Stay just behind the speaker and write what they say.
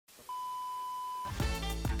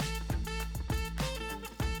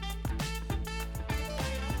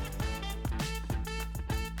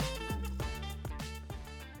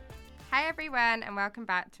Hi everyone, and welcome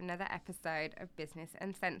back to another episode of Business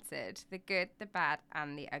Uncensored, the good, the bad,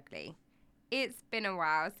 and the ugly. It's been a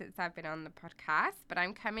while since I've been on the podcast, but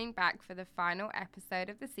I'm coming back for the final episode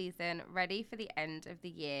of the season, ready for the end of the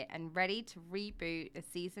year and ready to reboot the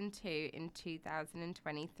season 2 in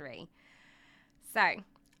 2023. So,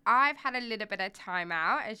 I've had a little bit of time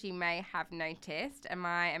out, as you may have noticed, and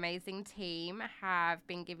my amazing team have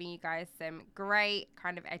been giving you guys some great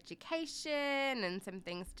kind of education and some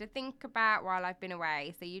things to think about while I've been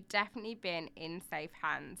away. So, you've definitely been in safe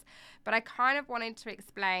hands. But I kind of wanted to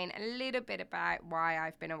explain a little bit about why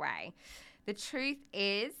I've been away. The truth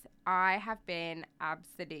is, I have been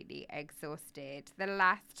absolutely exhausted. The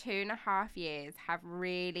last 2.5 years have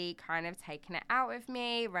really kind of taken it out of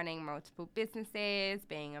me, running multiple businesses,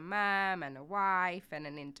 being a mum and a wife and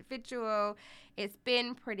an individual. It's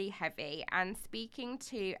been pretty heavy. And speaking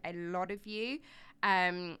to a lot of you,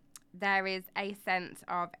 there is a sense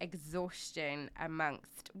of exhaustion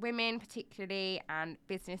amongst women, particularly, and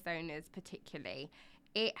business owners, particularly.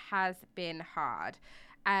 It has been hard.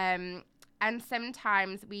 And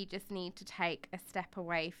sometimes we just need to take a step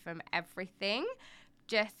away from everything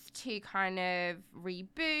just to kind of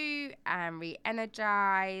reboot and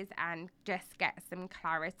re-energize and just get some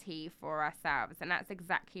clarity for ourselves. And that's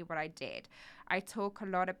exactly what I did. I talk a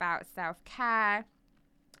lot about self-care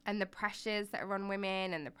and the pressures that are on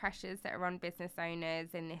women and the pressures that are on business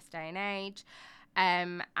owners in this day and age.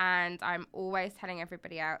 And I'm always telling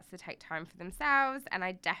everybody else to take time for themselves. And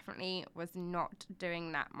I definitely was not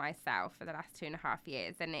doing that myself for the last 2.5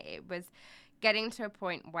 years. And it was getting to a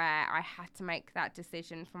point where I had to make that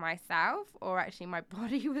decision for myself, or actually my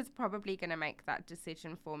body was probably going to make that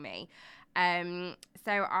decision for me.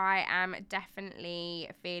 So I am definitely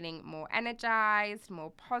feeling more energized,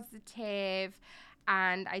 more positive,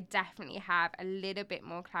 and I definitely have a little bit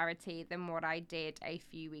more clarity than what I did a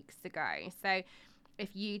few weeks ago. So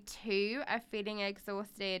if you too are feeling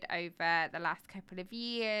exhausted over the last couple of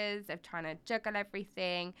years of trying to juggle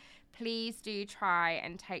everything, please do try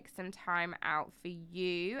and take some time out for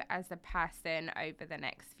you as a person over the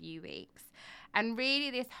next few weeks. And really,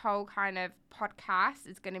 this whole kind of podcast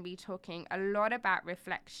is going to be talking a lot about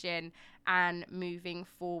reflection and moving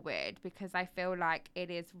forward, because I feel like it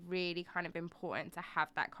is really kind of important to have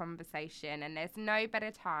that conversation. And there's no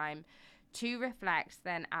better time to reflect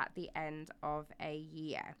than at the end of a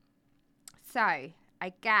year. So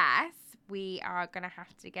I guess we are going to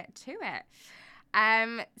have to get to it.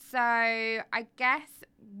 So I guess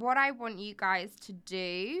what I want you guys to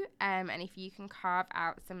do, and if you can carve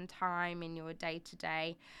out some time in your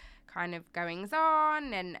day-to-day kind of goings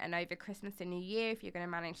on and over Christmas and New Year, if you're going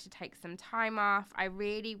to manage to take some time off, I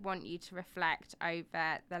really want you to reflect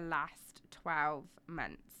over the last 12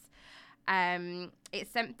 months. It's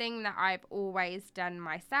something that I've always done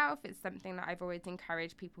myself. It's something that I've always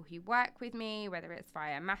encouraged people who work with me, whether it's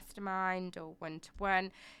via mastermind or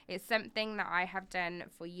one-to-one. It's something that I have done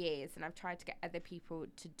for years, and I've tried to get other people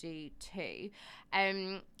to do too.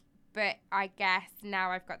 But I guess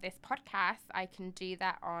now I've got this podcast, I can do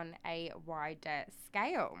that on a wider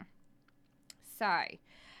scale. So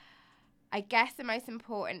I guess the most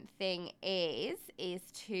important thing is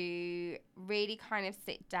to really kind of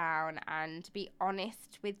sit down and be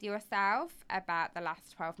honest with yourself about the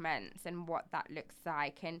last 12 months and what that looks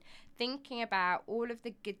like, and thinking about all of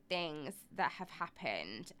the good things that have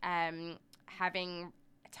happened, having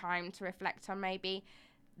time to reflect on maybe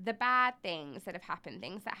the bad things that have happened,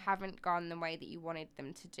 things that haven't gone the way that you wanted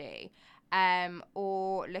them to do,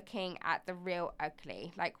 or looking at the real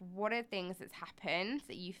ugly, like what are things that's happened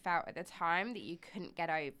that you felt at the time that you couldn't get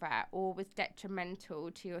over or was detrimental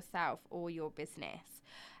to yourself or your business.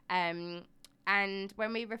 And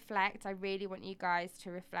when we reflect, I really want you guys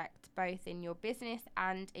to reflect both in your business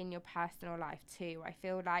and in your personal life too. I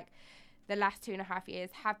feel like the last 2.5 years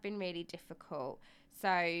have been really difficult.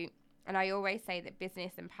 So, and I always say that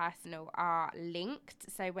business and personal are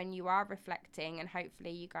linked. So when you are reflecting, and hopefully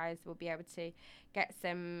you guys will be able to get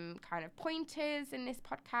some kind of pointers in this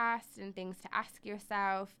podcast and things to ask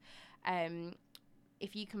yourself.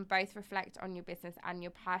 If you can both reflect on your business and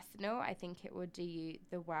your personal, I think it will do you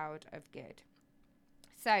the world of good.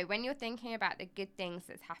 So when you're thinking about the good things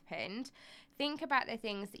that's happened, think about the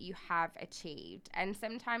things that you have achieved. And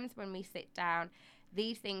sometimes when we sit down,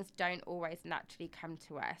 these things don't always naturally come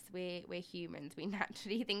to us. We're humans. We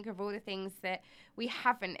naturally think of all the things that we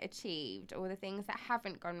haven't achieved or the things that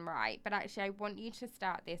haven't gone right. But actually, I want you to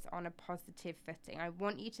start this on a positive footing. I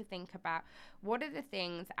want you to think about what are the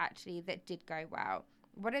things actually that did go well?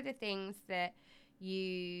 What are the things that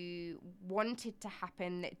you wanted to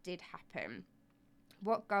happen that did happen?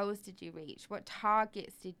 What goals did you reach? What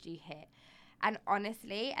targets did you hit? And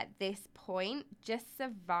honestly, at this point, just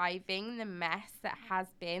surviving the mess that has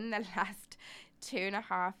been the last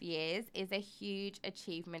 2.5 years is a huge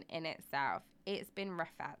achievement in itself. It's been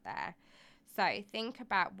rough out there. So think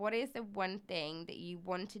about, what is the one thing that you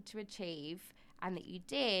wanted to achieve and that you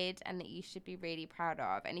did and that you should be really proud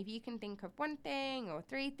of. And if you can think of one thing or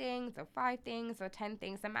 3 things or 5 things or 10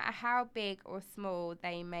 things, no matter how big or small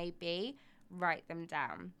they may be, write them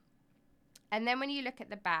down. And then when you look at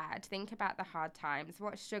the bad, think about the hard times.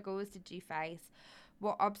 What struggles did you face?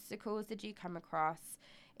 What obstacles did you come across?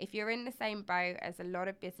 If you're in the same boat as a lot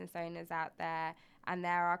of business owners out there, and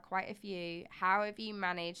there are quite a few, how have you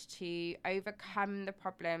managed to overcome the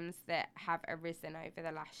problems that have arisen over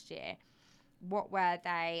the last year? What were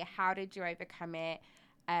they? How did you overcome it?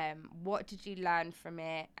 What did you learn from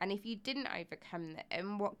it? And if you didn't overcome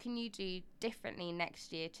them, what can you do differently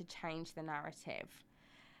next year to change the narrative?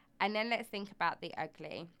 And then let's think about the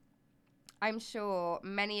ugly. I'm sure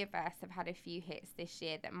many of us have had a few hits this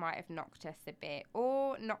year that might have knocked us a bit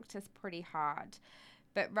or knocked us pretty hard.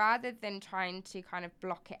 But rather than trying to kind of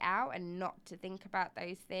block it out and not to think about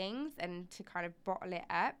those things and to kind of bottle it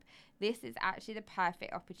up, this is actually the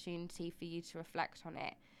perfect opportunity for you to reflect on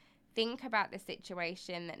it. Think about the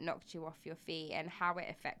situation that knocked you off your feet and how it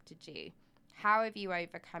affected you. How have you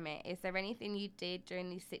overcome it? Is there anything you did during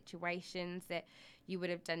these situations that you would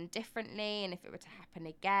have done differently? And if it were to happen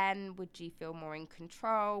again, would you feel more in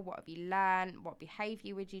control? What have you learned? What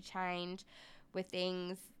behavior would you change? Were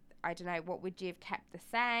things, I don't know, what would you have kept the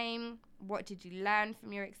same? What did you learn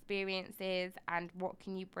from your experiences? And what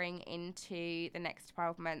can you bring into the next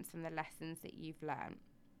 12 months from the lessons that you've learned?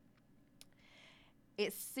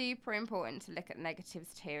 It's super important to look at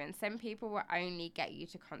negatives too, and some people will only get you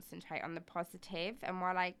to concentrate on the positive. And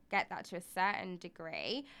while I get that to a certain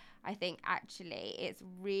degree, I think actually it's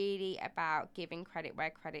really about giving credit where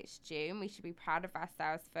credit's due, and we should be proud of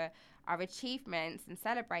ourselves for our achievements and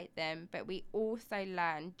celebrate them, but we also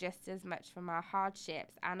learn just as much from our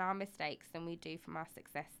hardships and our mistakes than we do from our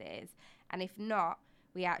successes. And if not,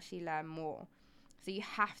 we actually learn more. So you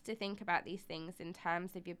have to think about these things in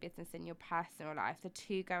terms of your business and your personal life. The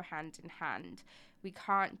two go hand in hand. We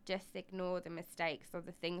can't just ignore the mistakes or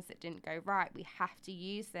the things that didn't go right. We have to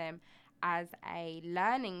use them as a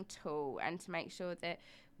learning tool and to make sure that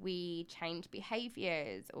we change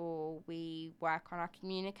behaviors, or we work on our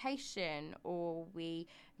communication, or we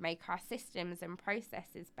make our systems and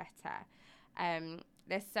processes better.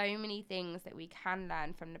 There's so many things that we can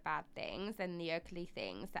learn from the bad things and the ugly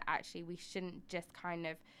things that actually we shouldn't just kind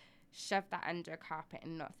of shove that under a carpet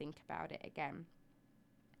and not think about it again.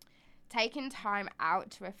 Taking time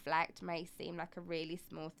out to reflect may seem like a really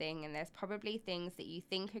small thing, and there's probably things that you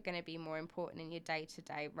think are going to be more important in your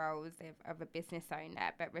day-to-day roles of a business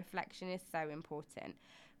owner, but reflection is so important.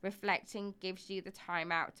 Reflecting gives you the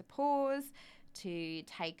time out to pause, to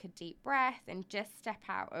take a deep breath, and just step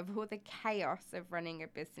out of all the chaos of running a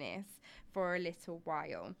business for a little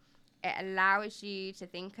while. It allows you to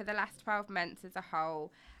think of the last 12 months as a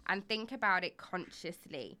whole and think about it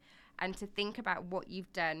consciously, and to think about what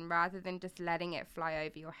you've done rather than just letting it fly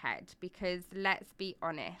over your head. Because let's be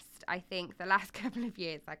honest, I think the last couple of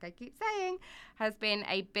years, like I keep saying, has been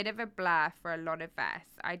a bit of a blur for a lot of us.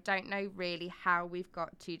 I don't know really how we've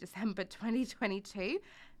got to December 2022,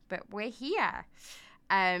 but we're here.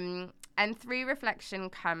 And through reflection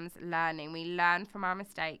comes learning. We learn from our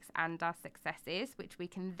mistakes and our successes, which we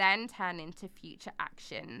can then turn into future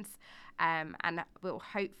actions, and will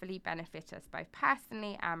hopefully benefit us both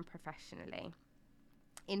personally and professionally.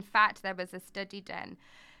 In fact, there was a study done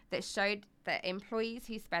that showed that employees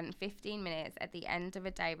who spent 15 minutes at the end of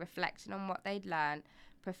a day reflecting on what they'd learned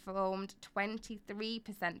performed 23%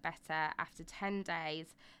 better after 10 days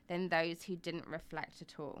than those who didn't reflect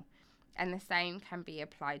at all. And the same can be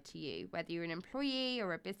applied to you, whether you're an employee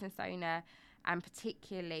or a business owner, and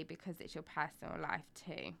particularly because it's your personal life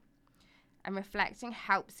too. And reflecting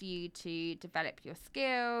helps you to develop your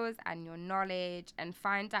skills and your knowledge and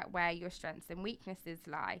find out where your strengths and weaknesses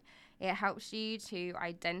lie. It helps you to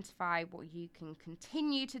identify what you can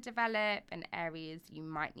continue to develop and areas you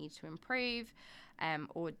might need to improve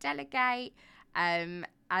or delegate. And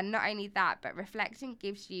not only that, but reflecting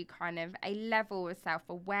gives you kind of a level of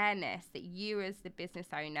self-awareness that you as the business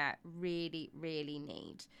owner really, really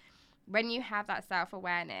need. When you have that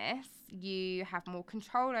self-awareness, you have more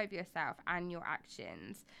control over yourself and your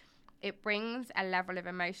actions. It brings a level of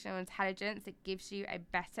emotional intelligence that gives you a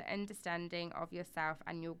better understanding of yourself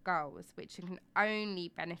and your goals, which can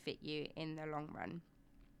only benefit you in the long run.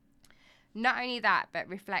 Not only that, but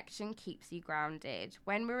reflection keeps you grounded.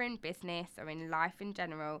 When we're in business or in life in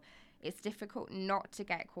general, it's difficult not to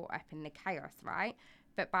get caught up in the chaos, right?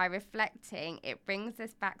 But by reflecting, it brings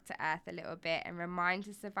us back to earth a little bit and reminds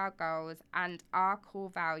us of our goals and our core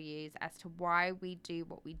values as to why we do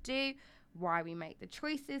what we do, why we make the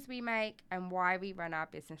choices we make, and why we run our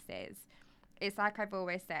businesses. It's like I've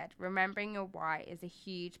always said, remembering your why is a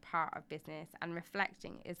huge part of business, and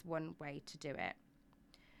reflecting is one way to do it.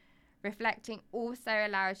 Reflecting also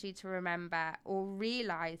allows you to remember or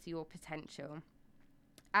realize your potential.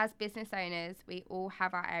 As business owners, we all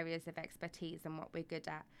have our areas of expertise and what we're good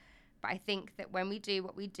at. But I think that when we do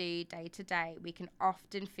what we do day to day, we can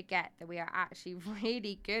often forget that we are actually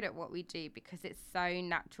really good at what we do because it's so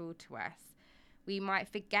natural to us. We might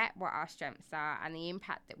forget what our strengths are and the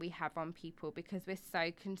impact that we have on people because we're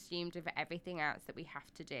so consumed with everything else that we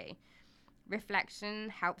have to do. Reflection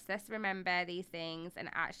helps us remember these things and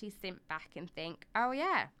actually sit back and think, oh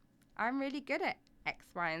yeah, I'm really good at X,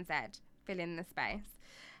 Y, and Z, fill in the space,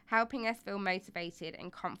 helping us feel motivated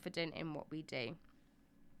and confident in what we do.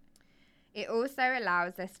 It also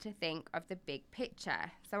allows us to think of the big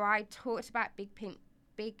picture. So I talked about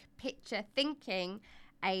big picture thinking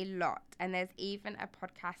a lot, and there's even a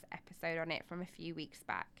podcast episode on it from a few weeks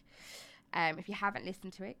back. If you haven't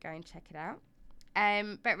listened to it, go and check it out.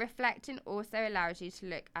 But reflecting also allows you to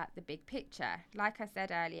look at the big picture. Like I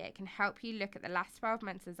said earlier, it can help you look at the last 12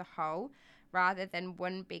 months as a whole rather than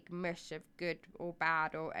one big mush of good or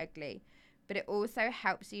bad or ugly. But it also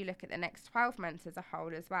helps you look at the next 12 months as a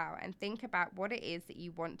whole as well and think about what it is that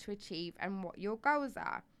you want to achieve and what your goals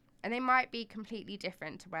are. And they might be completely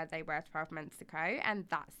different to where they were 12 months ago, and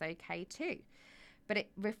that's okay too. But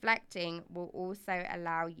reflecting will also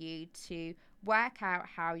allow you to work out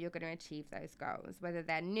how you're going to achieve those goals, whether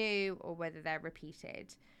they're new or whether they're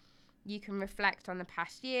repeated. You can reflect on the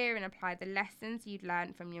past year and apply the lessons you'd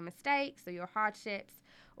learned from your mistakes or your hardships,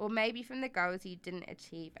 or maybe from the goals you didn't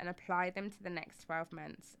achieve, and apply them to the next 12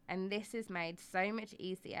 months. And this is made so much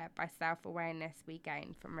easier by self-awareness we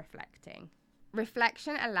gain from reflecting.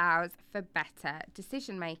 Reflection allows for better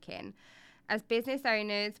decision making. As business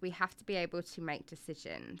owners, we have to be able to make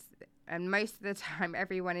decisions. And most of the time,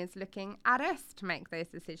 everyone is looking at us to make those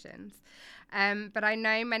decisions. But I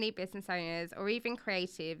know many business owners or even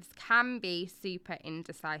creatives can be super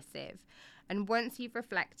indecisive. And once you've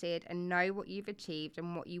reflected and know what you've achieved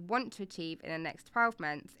and what you want to achieve in the next 12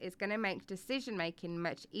 months, it's going to make decision making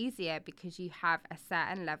much easier because you have a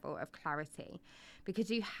certain level of clarity,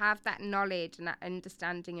 because you have that knowledge and that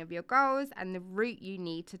understanding of your goals and the route you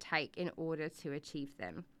need to take in order to achieve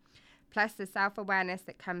them. Plus the self-awareness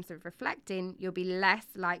that comes with reflecting, you'll be less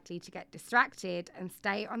likely to get distracted and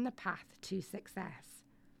stay on the path to success.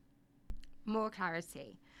 More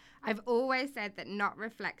clarity. I've always said that not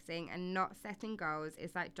reflecting and not setting goals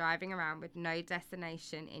is like driving around with no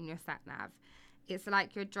destination in your sat-nav. It's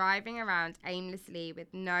like you're driving around aimlessly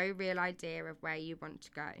with no real idea of where you want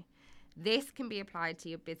to go. This can be applied to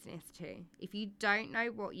your business too. If you don't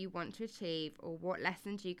know what you want to achieve or what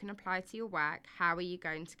lessons you can apply to your work, how are you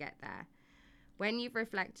going to get there? When you've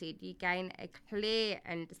reflected, you gain a clear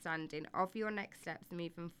understanding of your next steps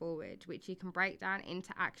moving forward, which you can break down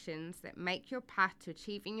into actions that make your path to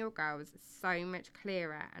achieving your goals so much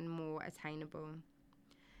clearer and more attainable.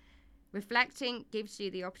 Reflecting gives you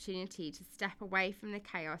the opportunity to step away from the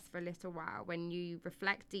chaos for a little while. When you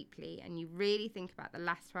reflect deeply and you really think about the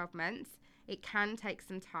last 12 months, it can take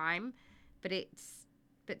some time, but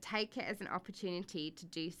take it as an opportunity to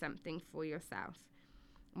do something for yourself.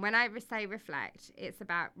 When I say reflect, it's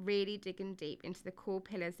about really digging deep into the core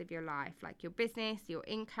pillars of your life, like your business, your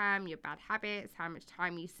income, your bad habits, how much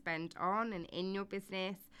time you spend on and in your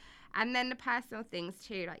business, and then the personal things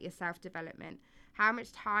too, like your self-development. How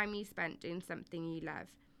much time you spent doing something you love.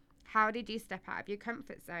 How did you step out of your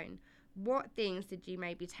comfort zone? What things did you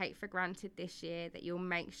maybe take for granted this year that you'll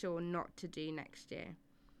make sure not to do next year?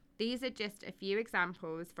 These are just a few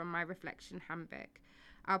examples from my reflection handbook.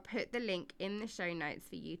 I'll put the link in the show notes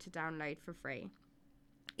for you to download for free.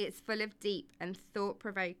 It's full of deep and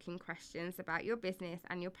thought-provoking questions about your business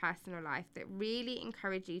and your personal life that really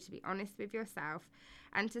encourage you to be honest with yourself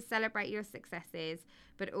and to celebrate your successes,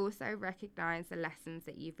 but also recognize the lessons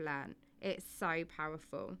that you've learned. It's so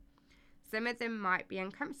powerful. Some of them might be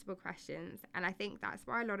uncomfortable questions, and I think that's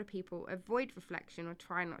why a lot of people avoid reflection or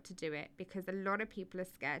try not to do it, because a lot of people are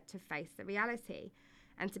scared to face the reality.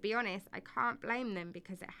 And to be honest, I can't blame them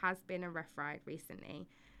because it has been a rough ride recently.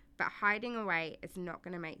 But hiding away is not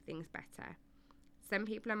going to make things better. Some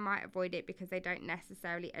people might avoid it because they don't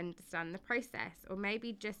necessarily understand the process, or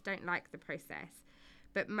maybe just don't like the process.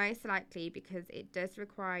 but most likely because it does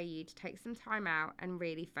require you to take some time out and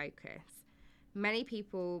really focus. Many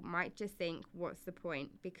people might just think, what's the point?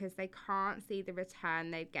 Because they can't see the return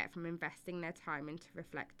they'd get from investing their time into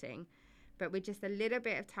reflecting. But with just a little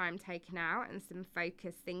bit of time taken out and some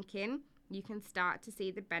focused thinking, you can start to see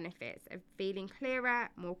the benefits of feeling clearer,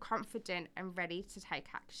 more confident, and ready to take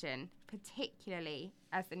action, particularly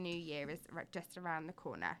as the new year is just around the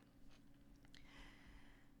corner.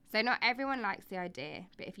 So not everyone likes the idea,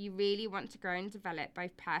 but if you really want to grow and develop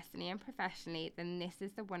both personally and professionally, then this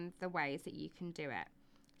is one of the ways that you can do it.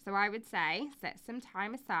 So I would say set some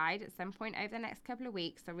time aside at some point over the next couple of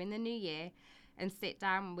weeks or in the new year and sit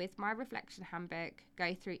down with my reflection handbook,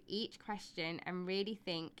 go through each question and really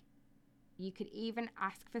think. You could even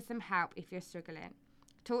ask for some help if you're struggling.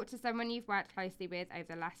 Talk to someone you've worked closely with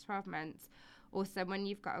over the last 12 months or someone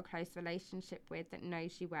you've got a close relationship with that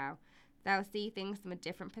knows you well. They'll see things from a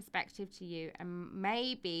different perspective to you, and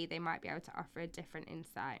maybe they might be able to offer a different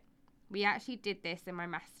insight. We actually did this in my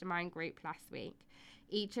mastermind group last week.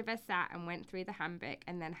 Each of us sat and went through the handbook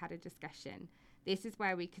and then had a discussion. This is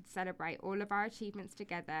where we could celebrate all of our achievements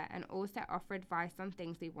together and also offer advice on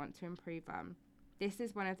things we want to improve on. This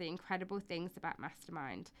is one of the incredible things about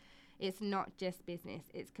Mastermind. It's not just business,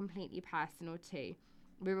 it's completely personal too.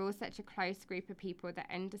 We're all such a close group of people that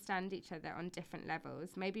understand each other on different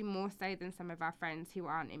levels, maybe more so than some of our friends who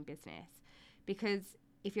aren't in business. Because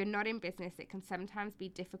if you're not in business, it can sometimes be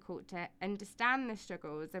difficult to understand the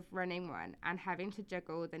struggles of running one and having to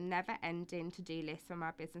juggle the never-ending to-do list from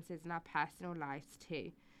our businesses and our personal lives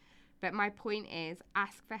too. But my point is,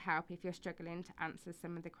 ask for help if you're struggling to answer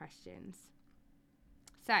some of the questions.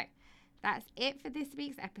 So that's it for this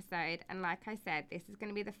week's episode, and like I said, this is going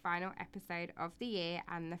to be the final episode of the year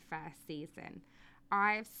and the first season.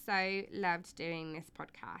 I've so loved doing this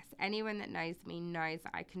podcast. Anyone that knows me knows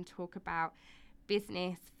that I can talk about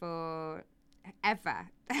business for ever.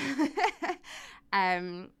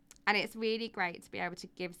 And it's really great to be able to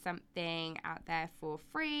give something out there for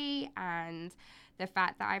free, and the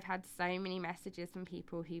fact that I've had so many messages from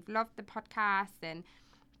people who've loved the podcast and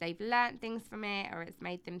they've learned things from it, or it's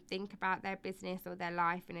made them think about their business or their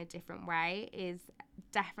life in a different way, is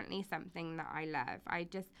definitely something that I love. I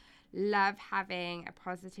just love having a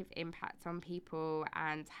positive impact on people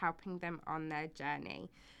and helping them on their journey.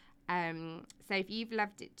 So if you've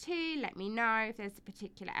loved it too, let me know if there's a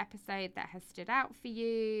particular episode that has stood out for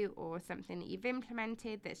you or something that you've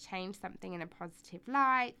implemented that's changed something in a positive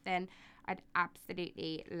light, then I'd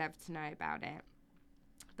absolutely love to know about it.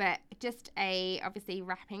 But just obviously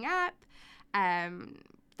wrapping up,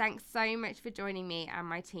 thanks so much for joining me and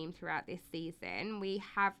my team throughout this season. We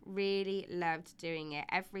have really loved doing it,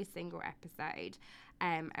 every single episode,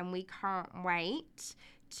 and we can't wait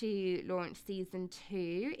to launch season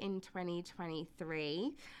 2 in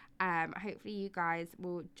 2023. Hopefully you guys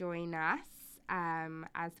will join us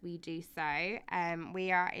as we do so.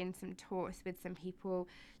 We are in some talks with some people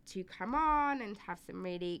to come on and have some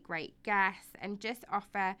really great guests and just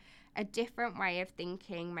offer a different way of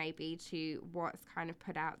thinking maybe to what's kind of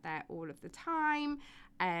put out there all of the time,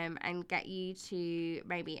 and get you to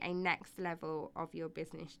maybe a next level of your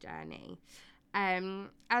business journey.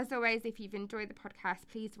 As always, if you've enjoyed the podcast,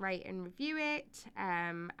 please rate and review it,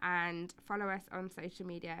 and follow us on social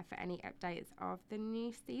media for any updates of the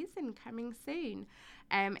new season coming soon.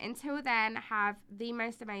 Until then, have the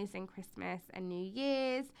most amazing Christmas and New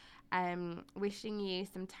Year's. Wishing you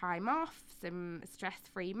some time off, some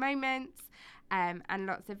stress-free moments, and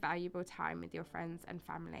lots of valuable time with your friends and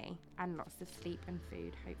family, and lots of sleep and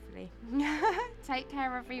food, hopefully. Take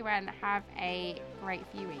care, everyone. Have a great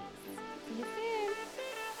few weeks. See you soon.